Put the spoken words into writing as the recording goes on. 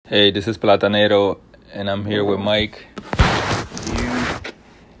Hey, this is Platanero, and I'm here with Mike.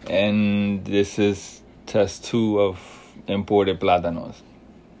 And this is test 2 of imported plátanos.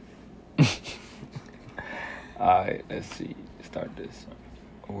 Alright, let's see. Start this.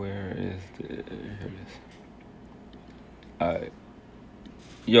 Where is the... Here it is. Alright.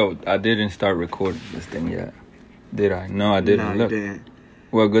 Yo, I didn't start recording this thing yet. Did I? No, I didn't. No, Look. you didn't.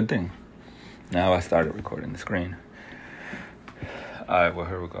 Well, good thing. Now I started recording the screen. Alright, well,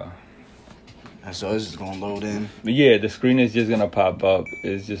 here we go. So it's just going to load in. But yeah, the screen is just gonna pop up.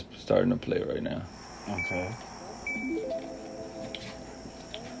 It's just starting to play right now. Okay.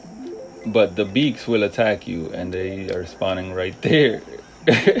 But the beaks will attack you, and they are spawning right there.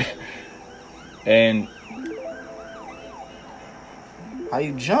 And How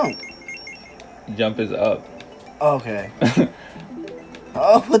you jump? jump is up. Okay.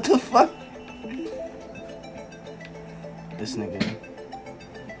 Oh, what the fuck? This nigga.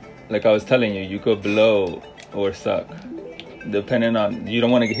 Like I was telling you, you could blow or suck, depending on. You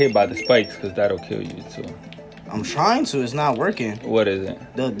don't want to get hit by the spikes because that'll kill you too. I'm trying to. It's not working. What is it?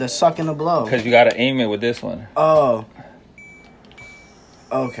 The suck and the blow. Because you gotta aim it with this one. Oh.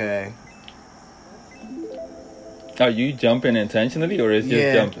 Okay. Are you jumping intentionally or is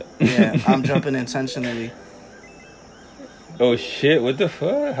just jumping? Yeah, I'm jumping intentionally. Oh shit! What the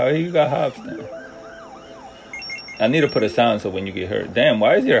fuck? How you got hops then? I need to put a sound so when you get hurt. Damn,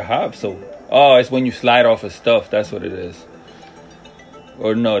 why is your hop so... Oh, it's when you slide off of stuff. That's what it is.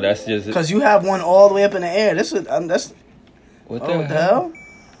 Or no, that's just... Because you have one all the way up in the air. That's... What the hell?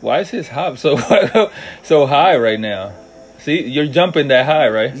 Why is his hop so so high right now? See, you're jumping that high,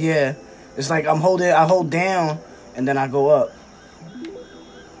 right? Yeah. It's like I hold down, and then I go up.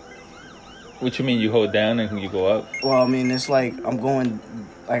 What you mean you hold down and you go up? Well, I mean, it's like I'm going...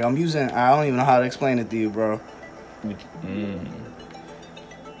 Like, I'm using... I don't even know how to explain it to you, bro. Mm.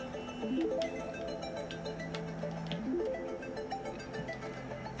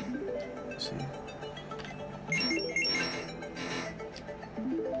 Let's see.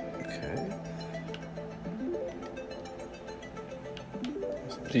 Okay.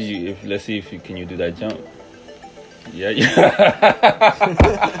 Let's see if you can do that jump. Yeah.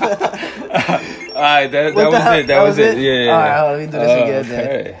 All right, that was it. That was it. Yeah. All right, let me do this again then.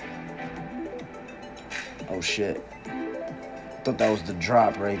 Okay. Oh shit. Thought that was the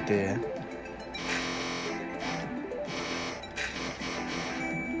drop right there.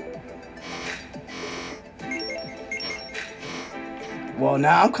 Well,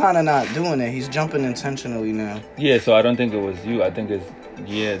 now I'm kind of not doing it. He's jumping intentionally now. Yeah, so I don't think it was you. I think it's...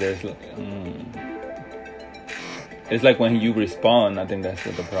 Yeah, there's... It's like when you respawn, I think that's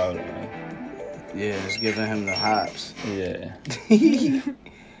what the problem is. Yeah, it's giving him the hops. Yeah.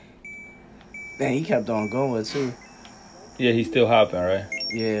 Man, he kept on going too. Yeah, he's still hopping, right?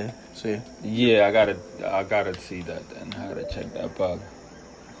 Yeah, see. Yeah, I gotta see that then. I gotta check that bug.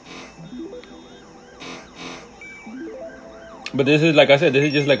 But this is, like I said, this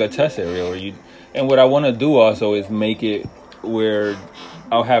is just like a test area where you... And what I want to do also is make it where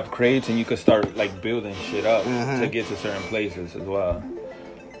I'll have crates and you could start like building shit up to get to certain places as well.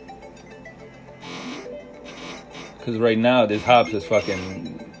 Because right now, this hops is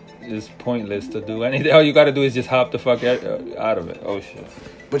fucking... It's pointless to do anything. All you gotta do is just hop the fuck out of it. Oh shit.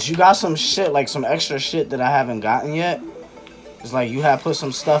 But you got some shit, like some extra shit that I haven't gotten yet. It's like you have put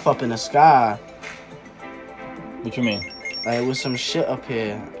some stuff up in the sky. What you mean? Like it was some shit up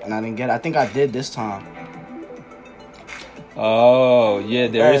here and I didn't get it. I think I did this time. Oh yeah,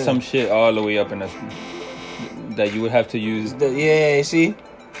 there is some shit all the way up in the... That you would have to use. Yeah, you see?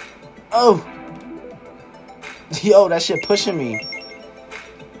 Oh! Yo, that shit pushing me.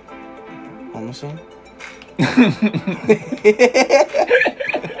 Let me see.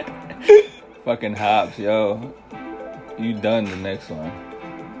 Fucking hops, yo. You done the next one.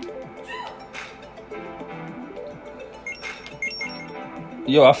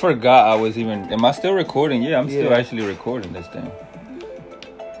 Yo, I forgot I was even... Am I still recording? Yeah, I'm still actually recording this thing.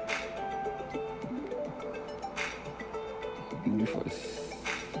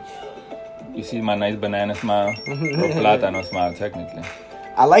 You see my nice banana smile? Or plátano smile, technically.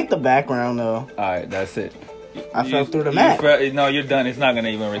 I like the background, though. Alright, that's it. I fell through the map. No, you're done. It's not going to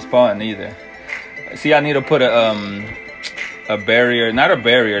even respond either. See, I need to put a barrier... Not a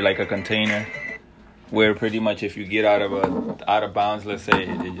barrier, like a container. Where pretty much if you get out of bounds, let's say,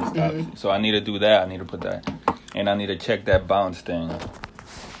 it just stops you. So I need to do that. I need to put that. And I need to check that bounce thing.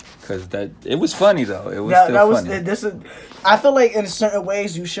 Cause it was funny though. It was funny. This is. I feel like in certain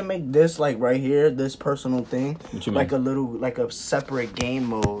ways you should make this like right here, this personal thing, What you like mean? like a separate game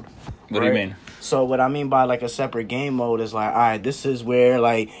mode. What do you mean? So what I mean by like a separate game mode is like, all right, this is where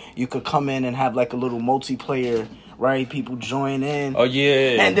like you could come in and have like a little multiplayer, right? People join in. Oh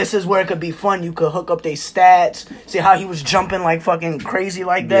yeah. And this is where it could be fun. You could hook up their stats. See how he was jumping like fucking crazy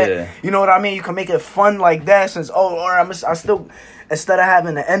like that. Yeah. You know what I mean? You can make it fun like that. Since I still, instead of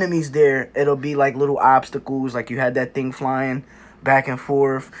having the enemies there, it'll be like little obstacles. Like you had that thing flying back and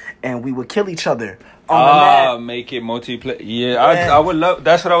forth, and we would kill each other on the map. Make it multiplayer. Yeah, I would love.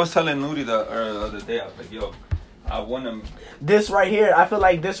 That's what I was telling Nudie the other day. I was like, yo, I want to. This right here, I feel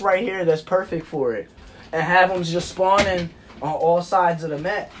like this right here, that's perfect for it. And have them just spawning on all sides of the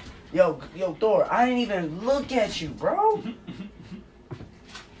map. Yo, Thor, I didn't even look at you, bro.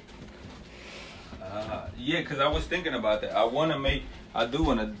 Yeah, because I was thinking about that. I do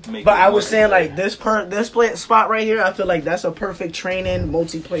want to make. But I was saying like this spot right here, I feel like that's a perfect training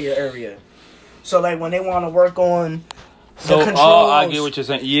multiplayer area. So like when they want to work on the controls, I get what you're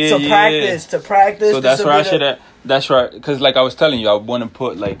saying. Yeah, to practice. So that's where I should have. That's right, because like I was telling you, I want to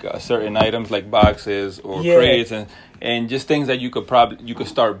put like certain items like boxes or crates and just things that you could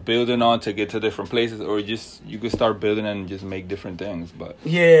start building on to get to different places, or just you could start building and just make different things. But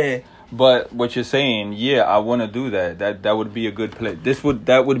but what you're saying, I want to do that. That would be a good play.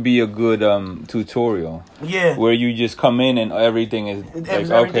 That would be a good tutorial. Yeah, where you just come in and everything is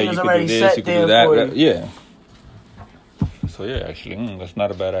like okay, you can do this, you can do that. Yeah. So actually, that's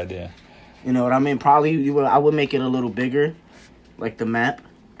not a bad idea. You know what I mean? Probably I would make it a little bigger, like the map.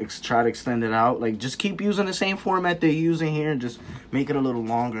 Try to extend it out. Like just keep using the same format they're using here and just make it a little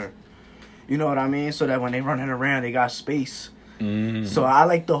longer. You know what I mean? So that when they running around, they got space. Mm. So I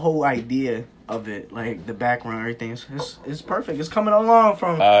like the whole idea of it, like the background, everything. It's perfect. It's coming along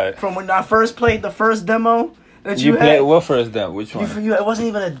from when I first played the first demo that you had. Played what first demo? Which one? It wasn't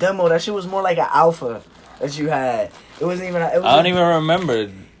even a demo. That shit was more like an alpha that you had. It wasn't even. I don't even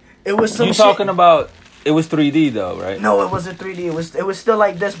remember. It was some. You talking about? It was 3D though, right? No, it wasn't 3D. It was still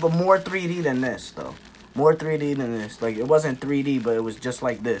like this, but more 3D than this though. More 3D than this. Like it wasn't 3D, but it was just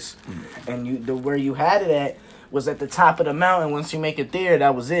like this. And where you had it at was at the top of the mountain. Once you make it there,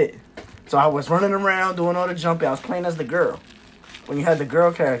 that was it. So I was running around doing all the jumping. I was playing as the girl. When you had the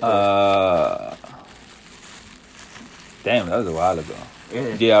girl character. Damn, that was a while ago.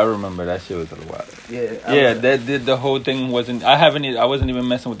 Yeah, I remember that shit was a while ago. Yeah, the whole thing wasn't. I wasn't even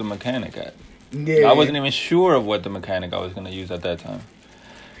messing with the mechanic at. Yeah, I wasn't even sure of what the mechanic I was gonna use at that time.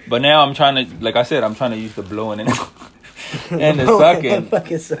 But now I'm trying to, like I said, I'm trying to use the blowing and the sucking.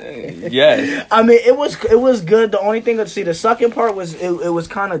 Yes. I mean, it was good. The only thing the sucking part was it was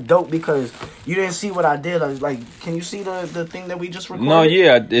kind of dope because you didn't see what I did. I was like, can you see the thing that we just recorded? No,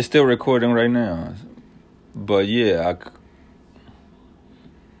 yeah, it's still recording right now. But yeah,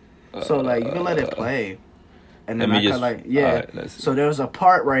 so like you can let it play. And then so there was a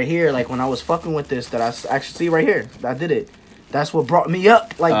part right here, like when I was fucking with this, that I actually see right here. I did it. That's what brought me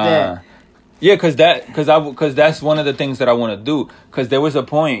up like that. Yeah, because that's one of the things that I want to do. Because there was a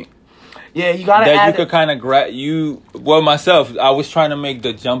point. Yeah, you gotta. That you could kind of myself, I was trying to make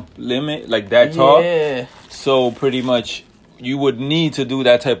the jump limit like that tall. Yeah. So pretty much, you would need to do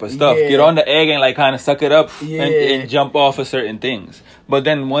that type of stuff. Yeah. Get on the egg and like kind of suck it up and jump off of certain things. But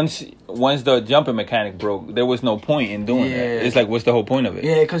then once the jumping mechanic broke, there was no point in doing that. It's like, what's the whole point of it?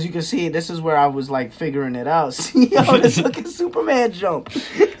 Yeah, because you can see, this is where I was like figuring it out. See, this fucking Superman jump.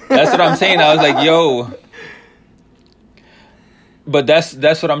 That's what I'm saying. I was like, yo. But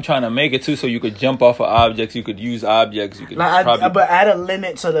that's what I'm trying to make it too, so you could jump off of objects, you could use objects, you could but add a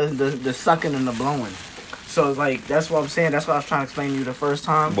limit to the sucking and the blowing. So like that's what I'm saying. That's what I was trying to explain to you the first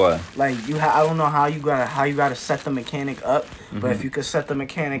time. What? Like I don't know how you gotta set the mechanic up, but if you could set the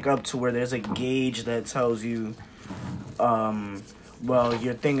mechanic up to where there's a gauge that tells you, well,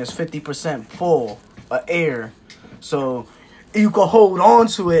 your thing is 50% full of air, so you could hold on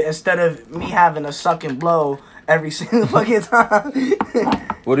to it instead of me having to suck and blow every single fucking time.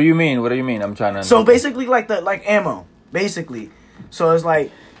 What do you mean? I'm trying to. So basically, like ammo, basically. So it's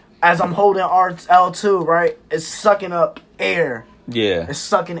like, as I'm holding L2, right, it's sucking up air. Yeah. It's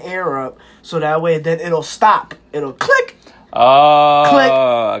sucking air up, so that way then it'll stop. It'll click. Oh, click.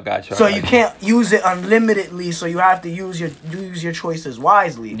 I got you. So you can't use it unlimitedly, so you have to use your choices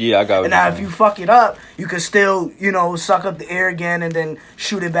wisely. Yeah, I got it. And now if you fuck it up, you can still, suck up the air again and then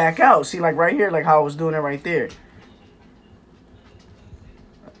shoot it back out. See, like right here, like how I was doing it right there.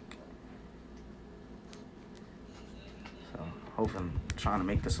 So, hopefully I'm trying to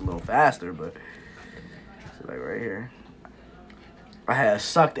make this a little faster, but so like right here. I had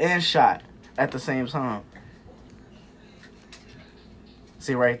sucked and shot at the same time.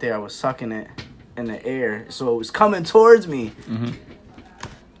 See right there, I was sucking it in the air, so it was coming towards me. Mm-hmm.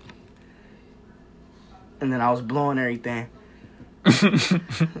 And then I was blowing everything.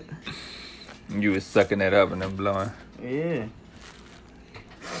 You was sucking it up and then blowing. Yeah.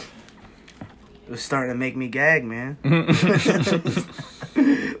 It was starting to make me gag, man.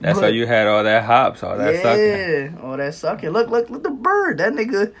 That's how you had all that hops, all that sucking. Yeah, all that sucking. Look the bird. That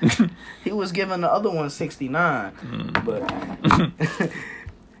nigga, he was giving the other one 69. But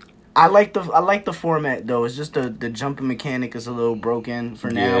I like the format though. It's just the jumping mechanic is a little broken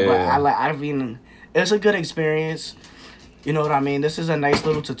for now. Yeah. But I mean, it's a good experience. You know what I mean? This is a nice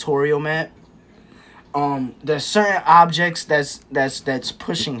little tutorial map. There's certain objects that's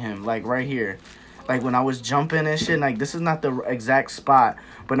pushing him, like right here. Like when I was jumping and shit, like this is not the exact spot,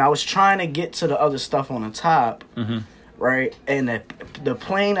 but I was trying to get to the other stuff on the top, right? And the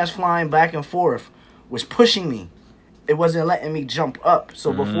plane that's flying back and forth was pushing me. It wasn't letting me jump up.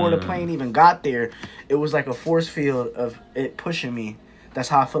 So before the plane even got there, it was like a force field of it pushing me. That's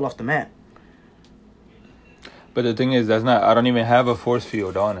how I fell off the map. But the thing is, I don't even have a force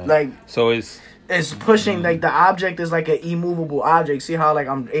field on it. Like, so it's pushing, like the object is like an immovable object. See how like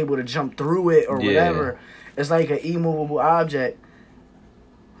I'm able to jump through it or whatever? It's like an immovable object.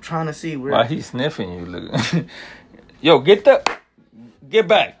 I'm trying to see where. Why he sniffing you? Look. Yo, get back. Get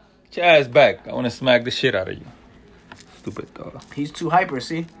your ass back. I want to smack the shit out of you. Stupid dog. He's too hyper,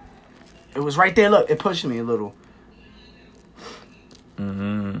 see? It was right there, look. It pushed me a little.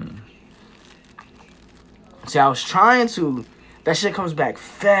 See, I was trying to. That shit comes back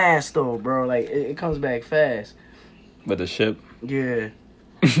fast, though, bro. Like, it comes back fast. But the ship? Yeah.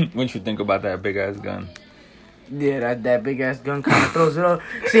 What you think about that big-ass gun? Yeah, that big-ass gun kind of throws it up.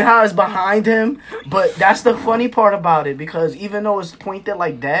 See how it's behind him? But that's the funny part about it, because even though it's pointed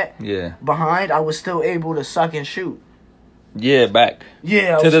like that, behind, I was still able to suck and shoot. Yeah, back.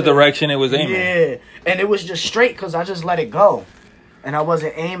 Yeah. To the direction it was aiming. Yeah. And it was just straight, because I just let it go. And I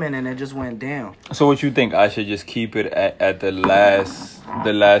wasn't aiming, and it just went down. So what you think? I should just keep it at the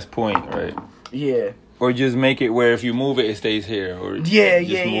last point, right? Yeah. Or just make it where if you move it, it stays here. Or move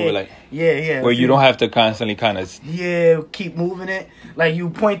it like where you don't have to constantly kind of keep moving it. Like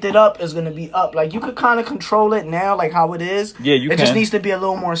you point it up, it's gonna be up. Like you could kind of control it now, like how it is. Yeah, you can. It just needs to be a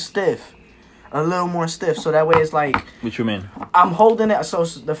little more stiff. So that way it's like. What you mean? I'm holding it. So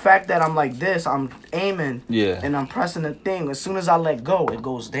the fact that I'm like this, I'm aiming. Yeah. And I'm pressing the thing. As soon as I let go, it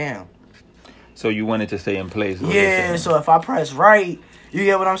goes down. So you want it to stay in place. Yeah. So if I press right, you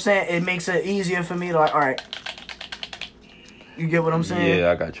get what I'm saying? It makes it easier for me to like, all right. You get what I'm saying?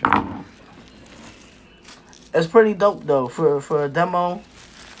 Yeah, I got you. It's pretty dope though for a demo.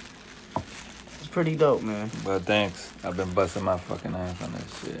 It's pretty dope, man. But thanks. I've been busting my fucking ass on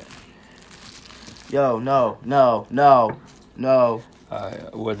this shit. Yo, no.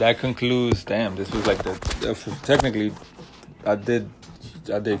 Well, that concludes. Damn, this was like technically, I did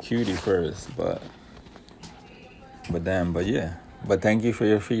Cutie first, but yeah. But thank you for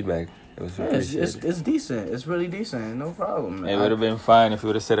your feedback. It was appreciated. It's decent. It's really decent. No problem, man. It would have been fine if you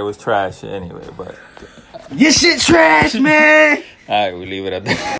would have said it was trash anyway, but your shit trash, man. All right, we leave it at that.